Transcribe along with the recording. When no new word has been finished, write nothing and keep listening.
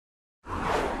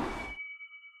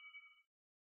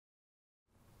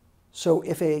So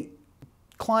if a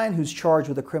client who's charged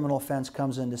with a criminal offense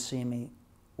comes in to see me,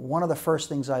 one of the first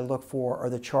things I look for are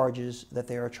the charges that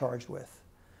they are charged with.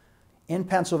 In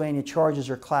Pennsylvania, charges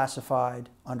are classified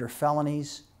under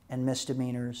felonies and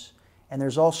misdemeanors, and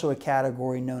there's also a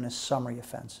category known as summary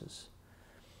offenses.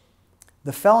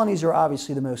 The felonies are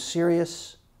obviously the most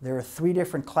serious. There are 3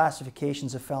 different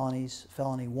classifications of felonies: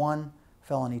 felony 1,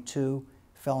 felony 2,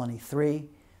 felony 3.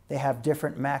 They have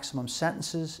different maximum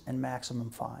sentences and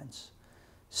maximum fines.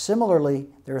 Similarly,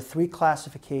 there are 3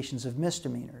 classifications of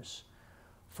misdemeanors: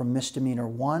 from misdemeanor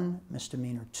 1,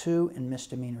 misdemeanor 2, and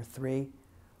misdemeanor 3,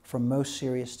 from most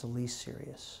serious to least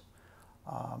serious.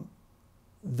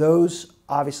 Those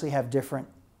obviously have different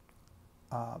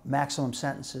maximum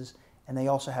sentences, and they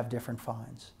also have different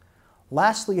fines.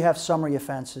 Lastly, you have summary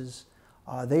offenses.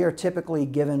 They are typically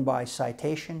given by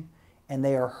citation, and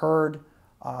they are heard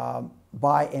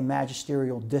by a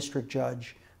magisterial district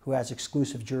judge who has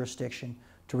exclusive jurisdiction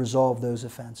to resolve those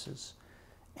offenses.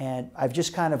 And I've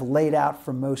just kind of laid out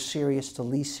from most serious to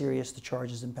least serious the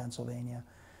charges in Pennsylvania.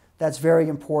 That's very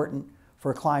important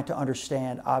for a client to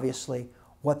understand, obviously,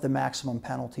 what the maximum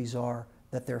penalties are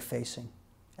that they're facing.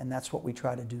 And that's what we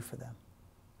try to do for them.